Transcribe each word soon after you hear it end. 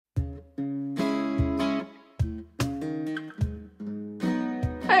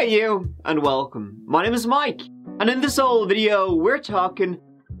Hey you, and welcome. My name is Mike, and in this old video, we're talking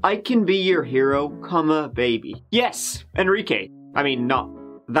I Can Be Your Hero, baby. Yes, Enrique. I mean, not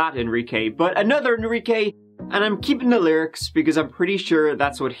that Enrique, but another Enrique, and I'm keeping the lyrics because I'm pretty sure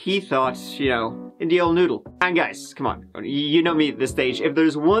that's what he thought, you know, in the old noodle. And guys, come on, you know me at this stage. If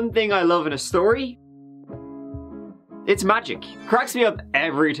there's one thing I love in a story, it's magic. Cracks me up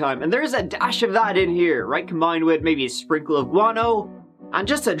every time, and there's a dash of that in here, right? Combined with maybe a sprinkle of guano, and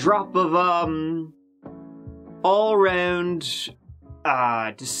just a drop of, all-round,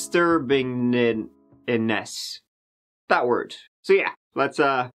 disturbingness. That word. So yeah, let's,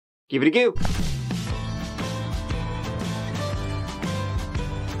 give it a go.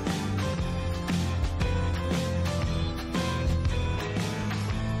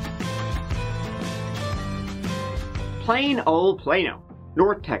 Plain old Plano,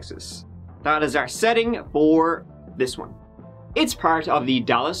 North Texas. That is our setting for this one. It's part of the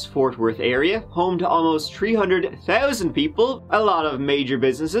Dallas-Fort Worth area, home to almost 300,000 people. A lot of major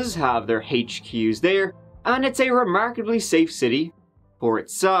businesses have their HQs there, and it's a remarkably safe city for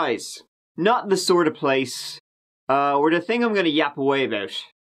its size. Not the sort of place where the thing I'm going to yap away about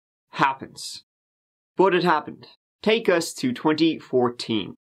happens. But it happened. Take us to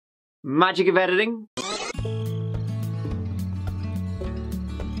 2014. Magic of editing.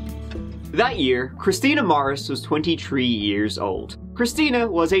 That year, Christina Morris was 23 years old. Christina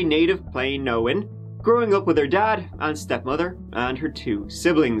was a native Planoan, growing up with her dad and stepmother and her two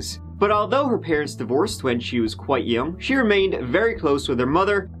siblings. But although her parents divorced when she was quite young, she remained very close with her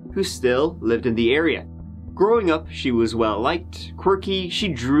mother, who still lived in the area. Growing up, she was well-liked, quirky, she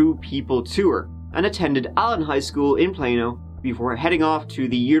drew people to her, and attended Allen High School in Plano before heading off to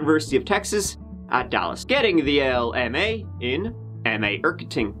the University of Texas at Dallas, getting the LMA in MA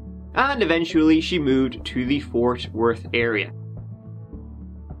Marketing. And eventually she moved to the Fort Worth area,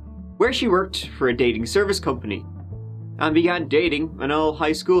 where she worked for a dating service company and began dating an old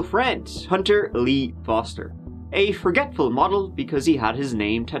high school friend, Hunter Lee Foster, a forgetful model because he had his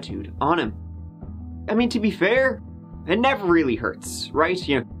name tattooed on him. I mean, to be fair, it never really hurts, right?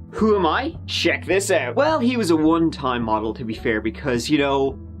 You know, who am I? Check this out. Well, he was a one-time model, to be fair, because, you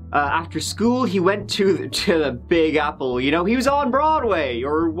know, after school, he went to the Big Apple. You know, he was on Broadway,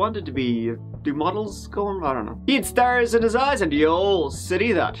 or wanted to be. Do models go on? I don't know. He had stars in his eyes and the old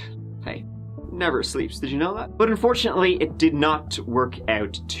city that, hey, never sleeps. Did you know that? But unfortunately, it did not work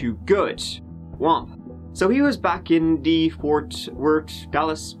out too good. Womp. So he was back in the Fort Worth,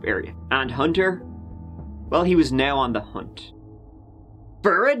 Dallas area. And Hunter, well, he was now on the hunt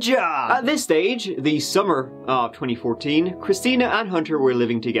for a job! At this stage, the summer of 2014, Christina and Hunter were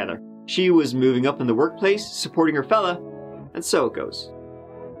living together. She was moving up in the workplace, supporting her fella, and so it goes.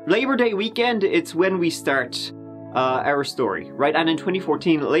 Labor Day weekend, it's when we start our story, right? And in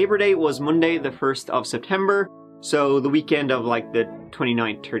 2014, Labor Day was Monday the 1st of September, so the weekend of like the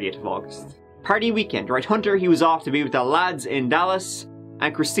 29th, 30th of August. Party weekend, right? Hunter, he was off to be with the lads in Dallas,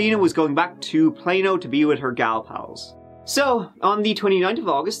 and Christina was going back to Plano to be with her gal pals. So, on the 29th of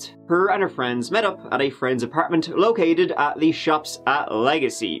August, her and her friends met up at a friend's apartment located at the Shops at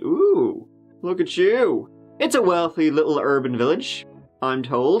Legacy. Ooh, look at you. It's a wealthy little urban village, I'm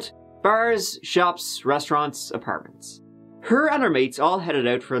told. Bars, shops, restaurants, apartments. Her and her mates all headed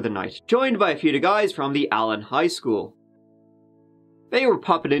out for the night, joined by a few of the guys from the Allen High School. They were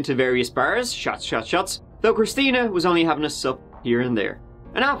popping into various bars, shots, though Christina was only having a sup here and there.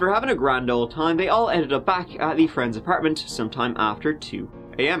 And after having a grand old time, they all ended up back at the friend's apartment sometime after 2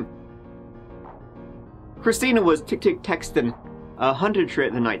 AM. Christina was texting Hunter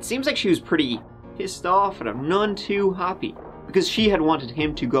throughout the night. Seems like she was pretty pissed off and none too happy, because she had wanted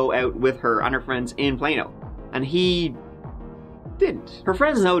him to go out with her and her friends in Plano, and he didn't. Her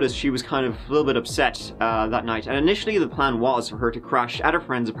friends noticed she was kind of a little bit upset that night, and initially the plan was for her to crash at her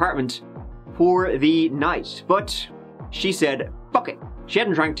friend's apartment for the night, but she said, fuck it. She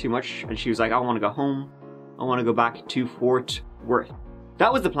hadn't drank too much, and she was like, I want to go home. I want to go back to Fort Worth.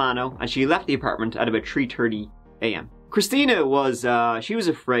 That was the plano, and she left the apartment at about 3:30 AM. Christina was, she was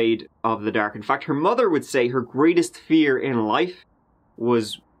afraid of the dark. In fact, her mother would say her greatest fear in life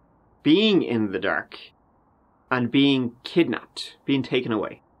was being in the dark and being kidnapped, being taken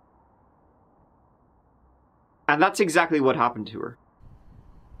away. And that's exactly what happened to her.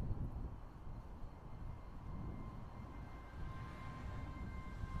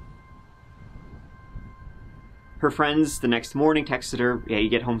 Her friends the next morning texted her, yeah, you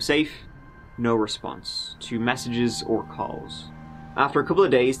get home safe? No response to messages or calls. After a couple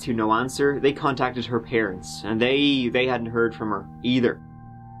of days to no answer, they contacted her parents, and they hadn't heard from her either.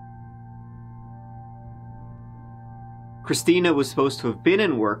 Christina was supposed to have been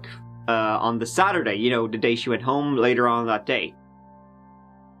in work on the Saturday, you know, the day she went home later on that day.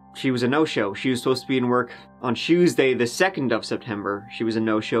 She was a no-show. She was supposed to be in work on Tuesday, the 2nd of September. She was a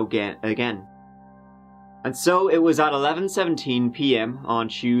no-show again. And so it was at 11:17 p.m. on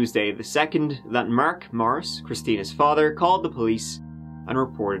Tuesday the 2nd that Mark Morris, Christina's father, called the police and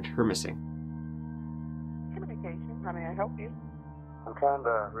reported her missing. Communication, how may I help you? I'm trying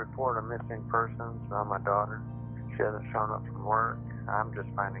to report a missing person on my daughter. She hasn't shown up from work. I'm just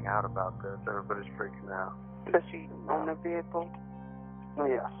finding out about this. Everybody's freaking out. Does she own a vehicle?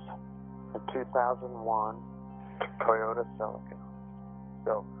 Yes. A 2001 Toyota Celica.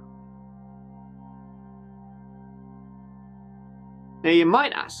 So. Now you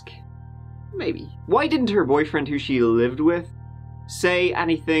might ask, maybe, why didn't her boyfriend who she lived with say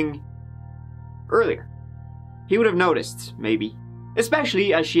anything earlier? He would have noticed, maybe.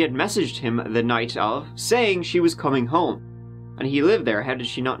 Especially as she had messaged him the night of, saying she was coming home. And he lived there, how did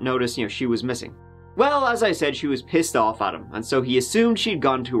she not notice, you know, she was missing? Well, as I said, she was pissed off at him, and so he assumed she'd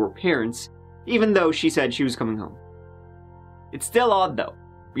gone to her parents, even though she said she was coming home. It's still odd though,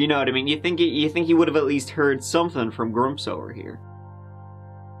 you know what I mean? You think he would have at least heard something from Grumps over here.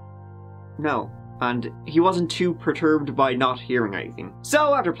 No, and he wasn't too perturbed by not hearing anything.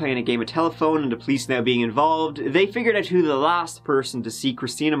 So after playing a game of telephone and the police now being involved, they figured out who the last person to see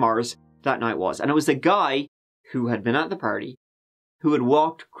Christina Morris that night was, and it was the guy who had been at the party, who had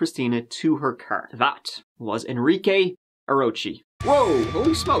walked Christina to her car. That was Enrique Arochi. Whoa,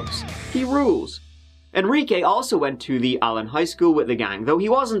 holy smokes, he rules. Enrique also went to the Allen High School with the gang, though he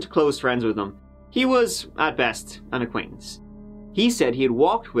wasn't close friends with them. He was, at best, an acquaintance. He said he had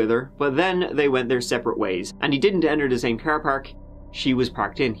walked with her, but then they went their separate ways, and he didn't enter the same car park she was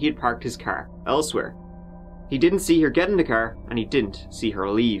parked in. He had parked his car elsewhere. He didn't see her get in the car, and he didn't see her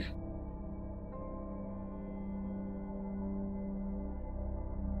leave.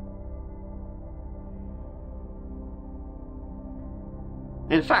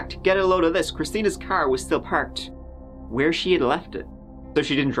 In fact, get a load of this, Christina's car was still parked where she had left it. So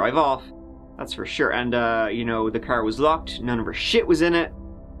she didn't drive off, that's for sure. And, you know, the car was locked, none of her shit was in it.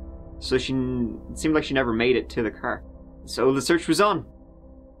 So it seemed like she never made it to the car. So the search was on.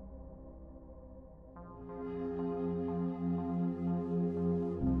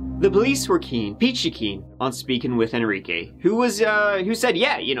 The police were peachy keen, on speaking with Enrique, who said,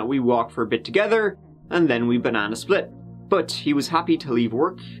 yeah, you know, we walked for a bit together, and then we banana split. But he was happy to leave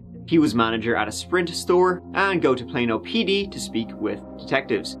work, he was manager at a Sprint store, and go to Plano PD to speak with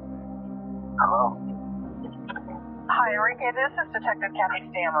detectives. Hello? Hi, Enrique, this is Detective Kathy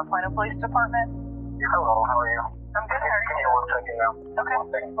Stammer, Plano Police Department. Hello, how are you? I'm good, how are you? Give me 1 second now. Okay.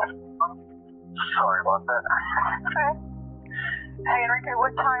 Sorry about that. Okay. Hey, Enrique,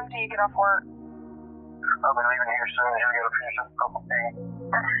 what time do you get off work? I'll be leaving here soon. I gotta finish up a couple things.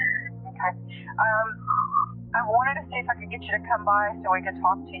 Okay. I wanted to see if I could get you to come by so we could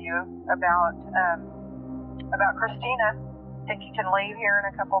talk to you about Christina. Think you can leave here in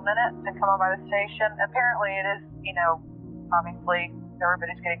a couple minutes and come on by the station? Apparently it is, you know, obviously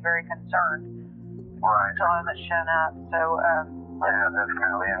everybody's getting very concerned. Right. Still hasn't shown up, so, yeah,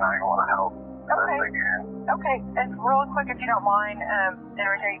 definitely, and I want to help. Okay. Best I can. Okay, and real quick, if you don't mind,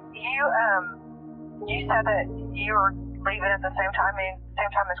 Enrique, you said that you were leaving at the same time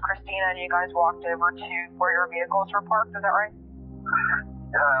as Christina, and you guys walked over to where your vehicles were parked, is that right?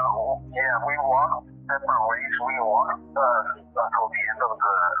 Yeah, we walked separate ways. We walked until the end of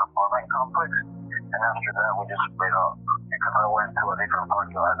the apartment complex, and after that we just split up because I went to a different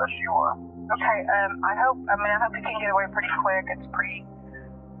parking lot than she was. Okay, I hope you can get away pretty quick. It's pretty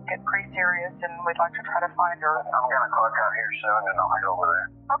serious, and we'd like to try to find her. I'm gonna clock out here soon, and I'll head over there.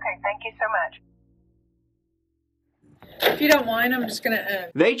 Okay, thank you so much. If you don't mind, I'm just gonna...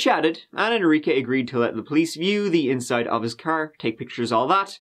 They chatted, and Enrique agreed to let the police view the inside of his car, take pictures, all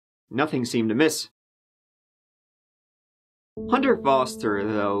that. Nothing seemed amiss. Hunter Foster,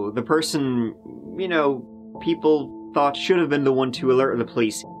 though, the person, you know, people thought should have been the one to alert the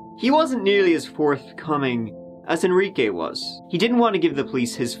police, he wasn't nearly as forthcoming as Enrique was. He didn't want to give the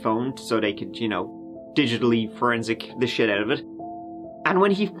police his phone so they could, you know, digitally forensic the shit out of it. And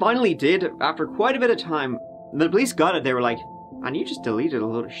when he finally did, after quite a bit of time, the police got it. They were like, "And you just deleted a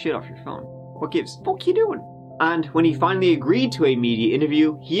load of shit off your phone. What gives? Fuck you doing?" And when he finally agreed to a media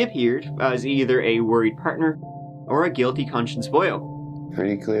interview, he appeared as either a worried partner or a guilty conscience boyo.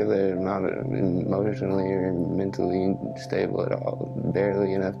 Pretty clear that I'm not emotionally or mentally stable at all.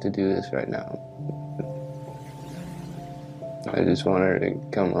 Barely enough to do this right now. I just want her to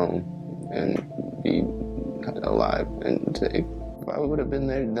come home and be alive and safe. If I would have been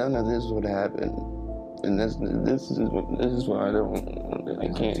there, none of this would happen. And this is why I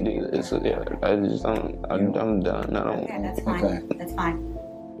can't do this. Yeah, I'm done. I don't. Okay, that's fine. Okay. That's fine.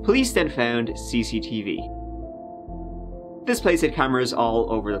 Police then found CCTV. This place had cameras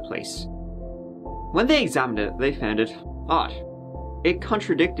all over the place. When they examined it, they found it odd. It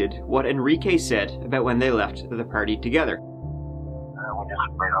contradicted what Enrique said about when they left the party together. We just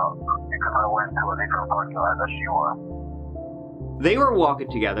split up because I went to a different parking lot than she was. They were walking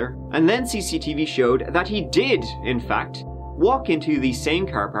together, and then CCTV showed that he did, in fact, walk into the same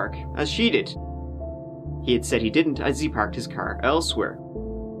car park as she did. He had said he didn't as he parked his car elsewhere.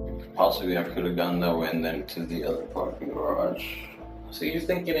 Possibly I could have gone that way and then to the other parking garage. So you're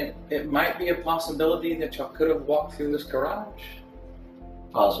thinking it might be a possibility that y'all could have walked through this garage?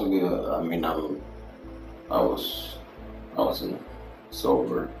 Possibly. I mean, I wasn't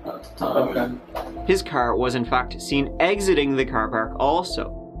sober at the time. Okay. His car was in fact seen exiting the car park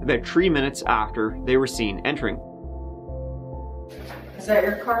also, about 3 minutes after they were seen entering. Is that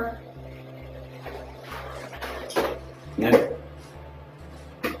your car? Yeah.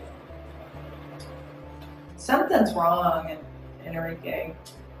 Something's wrong, Enrique.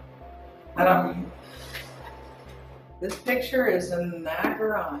 I don't. This picture is in that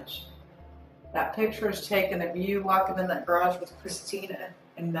garage. That picture is taken of you walking in that garage with Christina,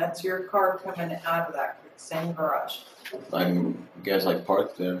 and that's your car coming out of that same garage. I guess I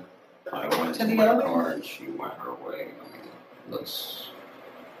parked there. I went to the my other car and she went her way. I mean, that's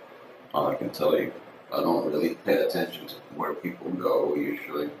all I can tell you. I don't really pay attention to where people go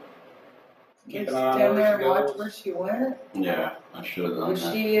usually. You stand there and watch where she went? Yeah, I should have done Was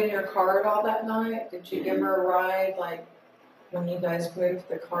that. she in your car at all that night? Did you give her a ride, like, when you guys moved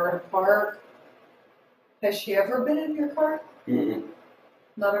the car to park? Has she ever been in your car? Mm-hmm.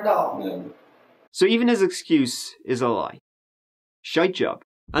 Not at all. Yeah. So even his excuse is a lie. Shite job.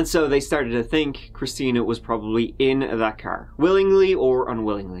 And so they started to think Christina was probably in that car, willingly or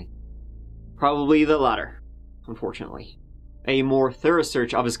unwillingly. Probably the latter, unfortunately. A more thorough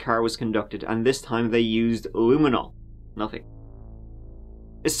search of his car was conducted, and this time they used luminol. Nothing.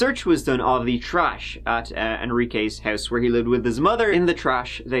 A search was done of the trash at Enrique's house where he lived with his mother. In the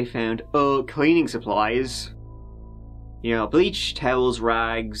trash, they found cleaning supplies. You know, bleach, towels,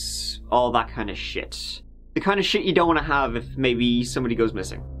 rags, all that kind of shit. The kind of shit you don't want to have if maybe somebody goes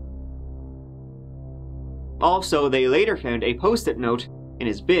missing. Also, they later found a post-it note in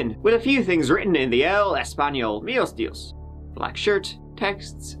his bin with a few things written in the El Español Míos Dios. Black shirt,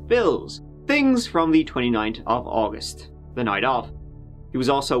 texts, bills, things from the 29th of August, the night of. He was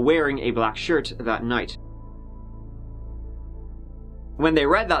also wearing a black shirt that night. When they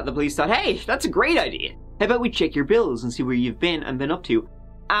read that, the police thought, hey, that's a great idea. How about we check your bills and see where you've been and been up to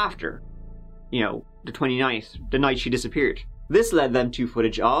after, you know, the 29th, the night she disappeared. This led them to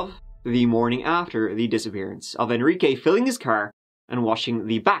footage of the morning after the disappearance of Enrique filling his car and washing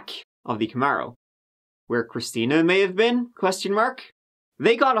the back of the Camaro. Where Christina may have been, ?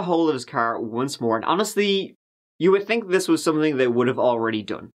 They got a hold of his car once more, and honestly, you would think this was something they would have already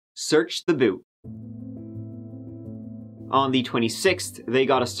done. Search the boot. On the 26th, they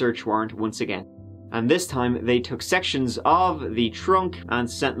got a search warrant once again, and this time they took sections of the trunk and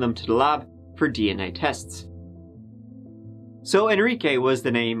sent them to the lab for DNA tests. So Enrique was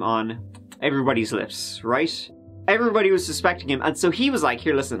the name on everybody's lips, right? Everybody was suspecting him, and so he was like,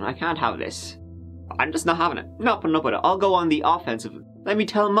 here, listen, I can't have this. I'm just not having it. Not putting up with it. I'll go on the offensive. Let me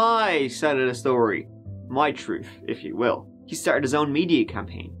tell my side of the story. My truth, if you will. He started his own media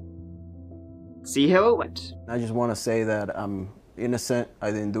campaign. See how it went. I just want to say that I'm innocent.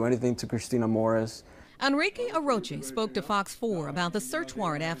 I didn't do anything to Christina Morris. Enrique Arochi spoke to Fox 4 about the search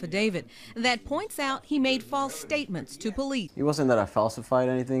warrant affidavit that points out he made false statements to police. It wasn't that I falsified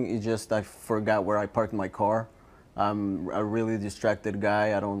anything, it's just I forgot where I parked my car. I'm a really distracted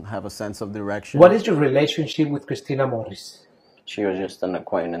guy. I don't have a sense of direction. What is your relationship with Christina Morris? She was just an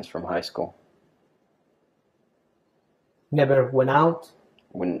acquaintance from high school. Never went out?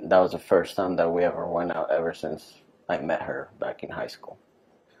 That was the first time that we ever went out ever since I met her back in high school.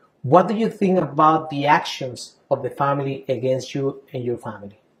 What do you think about the actions of the family against you and your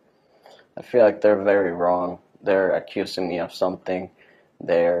family? I feel like they're very wrong. They're accusing me of something.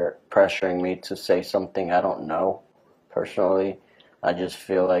 They're pressuring me to say something I don't know, personally. I just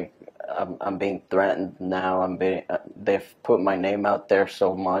feel like I'm being threatened now. They've put my name out there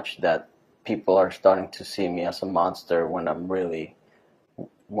so much that people are starting to see me as a monster when I'm really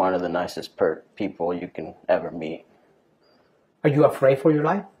one of the nicest people you can ever meet. Are you afraid for your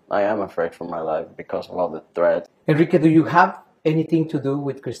life? I am afraid for my life because of all the threats. Enrique, do you have anything to do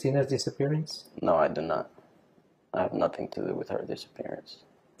with Christina's disappearance? No, I do not. I have nothing to do with her disappearance.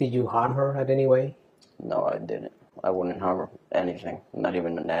 Did you harm her in any way? No, I didn't. I wouldn't harm anything, not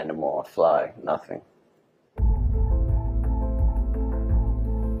even an animal, a fly, nothing.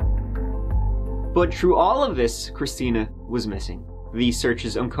 But through all of this, Christina was missing. These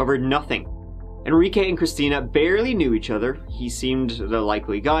searches uncovered nothing. Enrique and Christina barely knew each other. He seemed the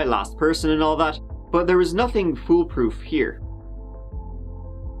likely guy, last person and all that, but there was nothing foolproof here.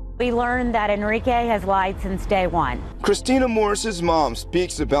 We learned that Enrique has lied since day one. Christina Morris's mom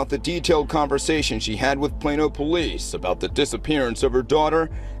speaks about the detailed conversation she had with Plano police about the disappearance of her daughter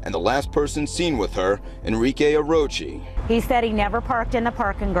and the last person seen with her, Enrique Arochi. He said he never parked in the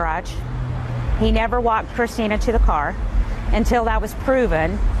parking garage. He never walked Christina to the car until that was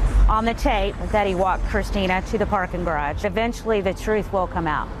proven on the tape that he walked Christina to the parking garage. Eventually the truth will come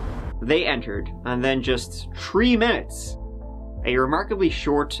out. They entered, and then just 3 minutes, a remarkably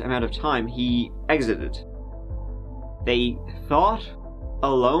short amount of time, he exited. They thought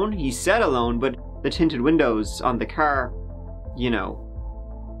alone, he said alone, but the tinted windows on the car, you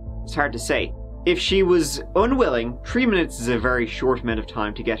know, it's hard to say. If she was unwilling, 3 minutes is a very short amount of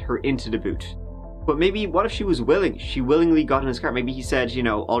time to get her into the boot. But maybe, what if she was willing? She willingly got in his car. Maybe he said, you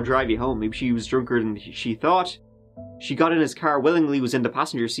know, I'll drive you home. Maybe she was drunker than she thought. She got in his car willingly, was in the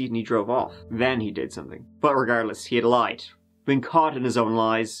passenger seat, and he drove off. Then he did something. But regardless, he had lied. Been caught in his own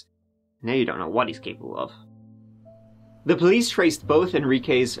lies. Now you don't know what he's capable of. The police traced both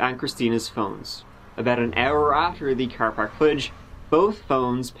Enrique's and Christina's phones. About an hour after the car park footage, both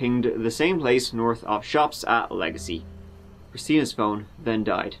phones pinged the same place north of shops at Legacy. Christina's phone then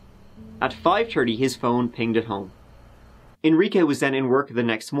died. At 5:30, his phone pinged at home. Enrique was then in work the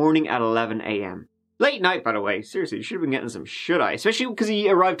next morning at 11 a.m. Late night, by the way. Seriously, you should have been getting some shut-eye. Especially because he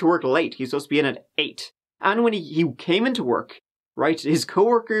arrived to work late. He was supposed to be in at 8. And when he came into work, right, his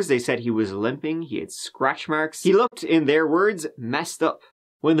co-workers, they said he was limping, he had scratch marks. He looked, in their words, messed up.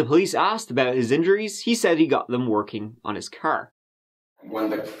 When the police asked about his injuries, he said he got them working on his car. When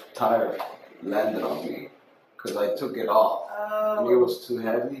the tire landed on me, because I took it off, and it was too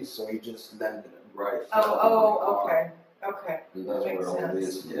heavy, so he just landed right. Okay. And that's Makes where all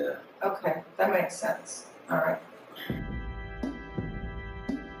sense. this, yeah. Okay, that makes sense. All right.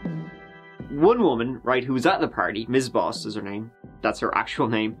 One woman, right, who was at the party, Ms. Boss is her name, that's her actual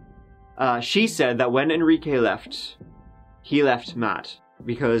name, she said that when Enrique left, he left mad.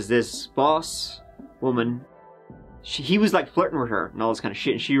 Because this boss woman, he was like flirting with her and all this kind of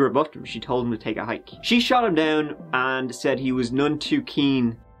shit, and she rebuffed him. She told him to take a hike. She shot him down and said he was none too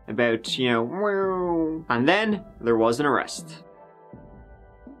keen about, you know, and then there was an arrest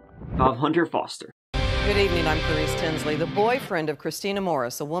of Hunter Foster. Good evening, I'm Clarice Tinsley. The boyfriend of Christina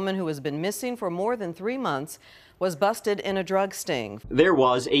Morris, a woman who has been missing for more than 3 months, was busted in a drug sting. There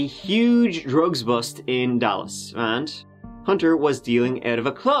was a huge drugs bust in Dallas, and Hunter was dealing out of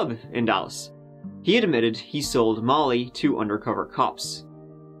a club in Dallas. He admitted he sold Molly to undercover cops.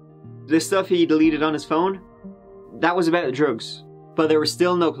 The stuff he deleted on his phone, that was about the drugs. But they were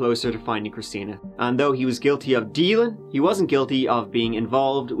still no closer to finding Christina. And though he was guilty of dealing, he wasn't guilty of being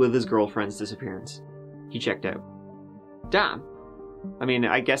involved with his girlfriend's disappearance. He checked out. Damn. I mean,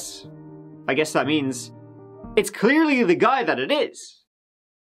 I guess that means it's clearly the guy that it is.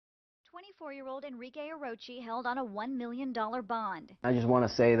 24-year-old Enrique Arochi held on a $1 million bond. I just want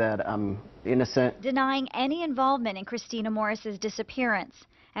to say that I'm innocent. Denying any involvement in Christina Morris's disappearance.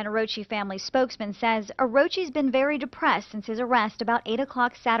 An Arochi family spokesman says Arochi's been very depressed since his arrest about 8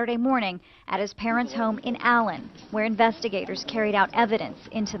 o'clock Saturday morning at his parents' home in Allen, where investigators carried out evidence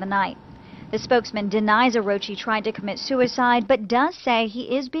into the night. The spokesman denies Arochi tried to commit suicide, but does say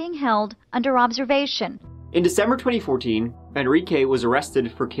he is being held under observation. In December 2014, Enrique was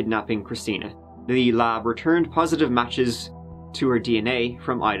arrested for kidnapping Christina. The lab returned positive matches to her DNA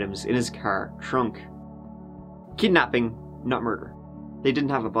from items in his car trunk. Kidnapping, not murder. They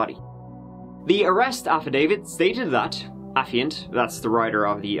didn't have a body. The arrest affidavit stated that Affiant, that's the writer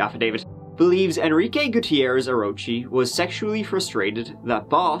of the affidavit, believes Enrique Gutierrez Arochi was sexually frustrated that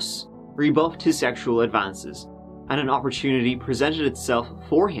Boss rebuffed his sexual advances, and an opportunity presented itself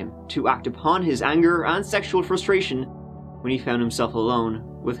for him to act upon his anger and sexual frustration when he found himself alone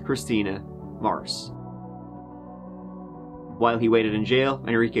with Christina Morris. While he waited in jail,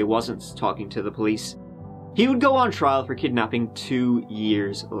 Enrique wasn't talking to the police. He would go on trial for kidnapping 2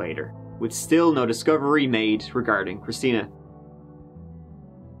 years later, with still no discovery made regarding Christina.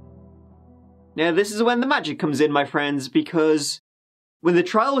 Now this is when the magic comes in, my friends, because when the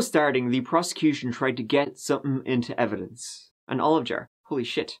trial was starting, the prosecution tried to get something into evidence. An olive jar. Holy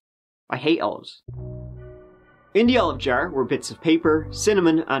shit. I hate olives. In the olive jar were bits of paper,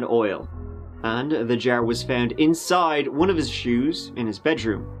 cinnamon, and oil. And the jar was found inside one of his shoes in his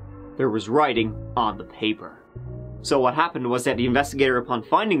bedroom. there was writing on the paper. So what happened was that the investigator, upon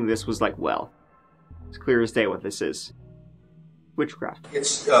finding this, was like, well, it's clear as day what this is. Witchcraft.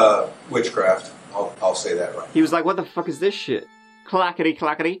 It's witchcraft. I'll say that right. He was like, what the fuck is this shit? Clackety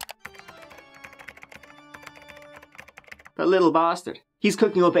clackety. That little bastard. He's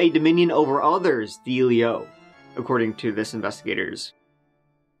cooking up a dominion over others, dealio. According to this investigator's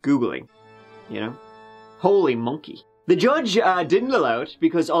Googling. You know? Holy monkey. The judge didn't allow it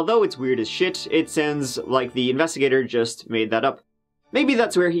because although it's weird as shit, it sounds like the investigator just made that up. Maybe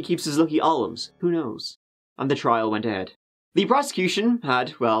that's where he keeps his lucky olives. Who knows? And the trial went ahead. The prosecution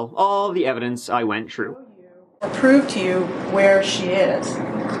had, well, all the evidence I went through. Or prove to you where she is.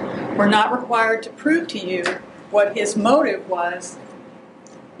 We're not required to prove to you what his motive was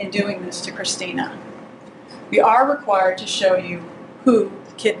in doing this to Christina. We are required to show you who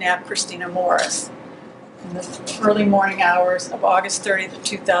kidnapped Christina Morris in the early morning hours of August 30th,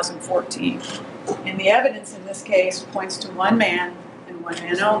 2014. And the evidence in this case points to one man and one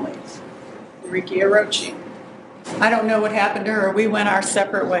man only, Enrique Arochi. I don't know what happened to her. We went our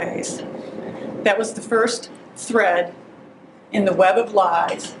separate ways. That was the first thread in the web of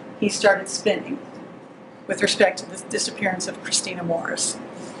lies he started spinning with respect to the disappearance of Christina Morris.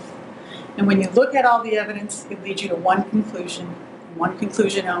 And when you look at all the evidence, it leads you to one conclusion, and one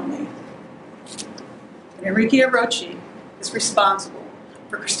conclusion only. That Enrique Arochi is responsible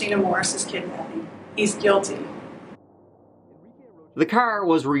for Christina Morris's kidnapping. He's guilty. The car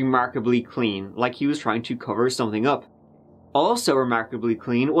was remarkably clean, like he was trying to cover something up. Also remarkably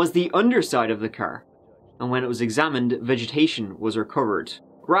clean was the underside of the car, and when it was examined, vegetation was recovered.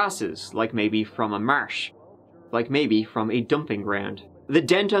 Grasses, like maybe from a marsh, like maybe from a dumping ground. The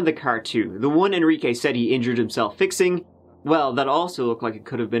dent on the car too, the one Enrique said he injured himself fixing, well, that also looked like it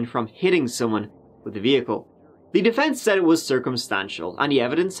could have been from hitting someone with the vehicle. The defense said it was circumstantial, and the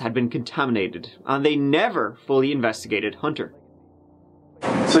evidence had been contaminated, and they never fully investigated Hunter.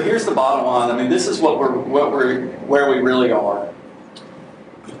 So here's the bottom line. I mean, this is where we really are.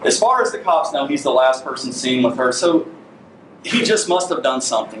 As far as the cops know, he's the last person seen with her, so he just must have done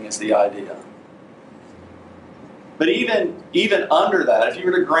something is the idea. But even under that, if you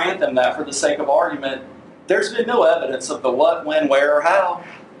were to grant them that for the sake of argument, there's been no evidence of the what, when, where, or how.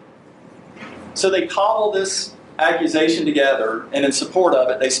 So they cobble this accusation together, and in support of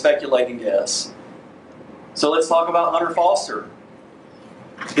it, they speculate and guess. So let's talk about Hunter Foster.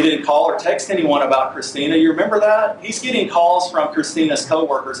 He didn't call or text anyone about Christina. You remember that? He's getting calls from Christina's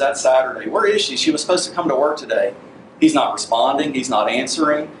co-workers that Saturday. Where is she? She was supposed to come to work today. He's not responding. He's not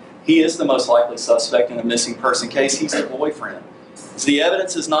answering. He is the most likely suspect in a missing person case. He's the boyfriend. So the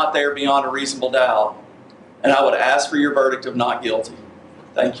evidence is not there beyond a reasonable doubt. And I would ask for your verdict of not guilty.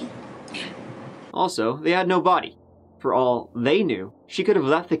 Thank you. Also, they had no body. For all they knew, she could have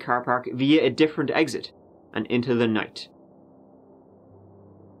left the car park via a different exit and into the night.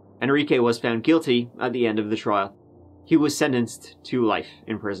 Enrique was found guilty at the end of the trial. He was sentenced to life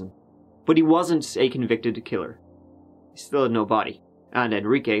in prison. But he wasn't a convicted killer. He still had no body, and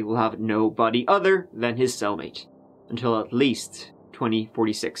Enrique will have no body other than his cellmate, until at least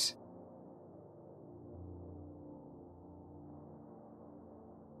 2046.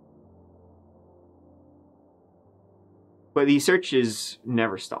 But the searches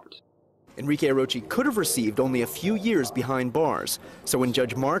never stopped. Enrique Arochi could have received only a few years behind bars, so when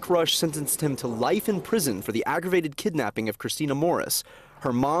Judge Mark Rush sentenced him to life in prison for the aggravated kidnapping of Christina Morris,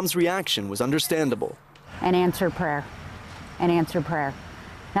 her mom's reaction was understandable. An answered prayer. An answered prayer.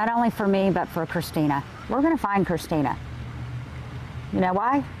 Not only for me, but for Christina. We're going to find Christina. You know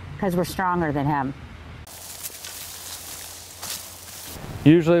why? Because we're stronger than him.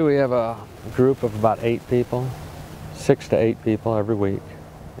 Usually we have a group of about 8 people, 6 to 8 people every week.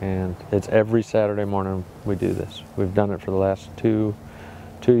 And it's every Saturday morning we do this. We've done it for the last two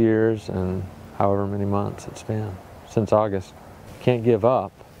years and however many months it's been, since August. Can't give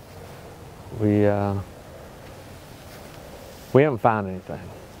up. We haven't found anything.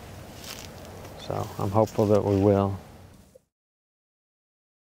 So I'm hopeful that we will.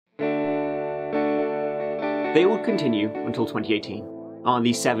 They would continue until 2018. On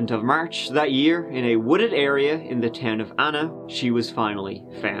the 7th of March that year, in a wooded area in the town of Anna, she was finally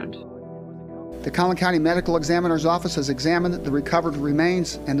found. The Collin County Medical Examiner's Office has examined the recovered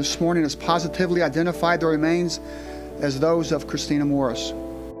remains and this morning has positively identified the remains as those of Christina Morris.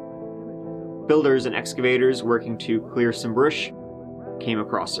 Builders and excavators working to clear some brush came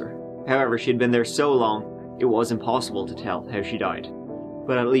across her. However, she had been there so long, it was impossible to tell how she died.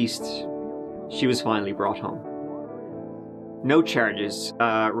 But at least, she was finally brought home. No charges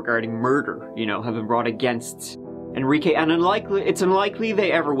regarding murder, have been brought against Enrique, and it's unlikely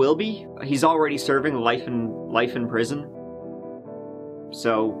they ever will be. He's already serving life in prison.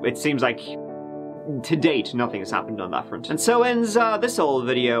 So it seems like, to date, nothing has happened on that front. And so ends this old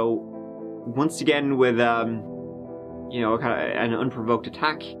video, once again with, you know, kind of an unprovoked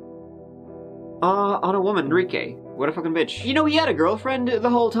attack on a woman, Enrique. What a fucking bitch. You know, he had a girlfriend the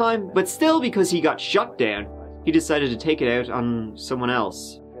whole time, but still, because he got shut down, he decided to take it out on someone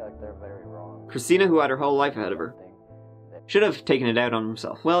else. I feel like they're very wrong. Christina, who had her whole life ahead of her. Should have taken it out on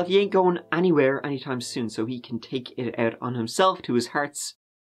himself. Well, he ain't going anywhere anytime soon, so he can take it out on himself to his heart's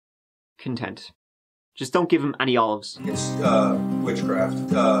content. Just don't give him any olives. It's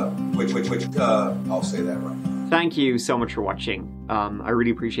witchcraft. I'll say that right. Thank you so much for watching. I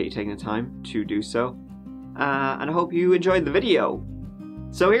really appreciate you taking the time to do so. And I hope you enjoyed the video.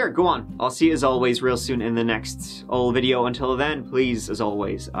 So here, go on. I'll see you as always real soon in the next old video. Until then, please, as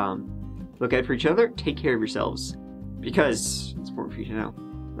always, look out for each other, take care of yourselves. Because it's important for you to know.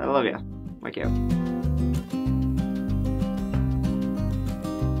 I love you. Mike out.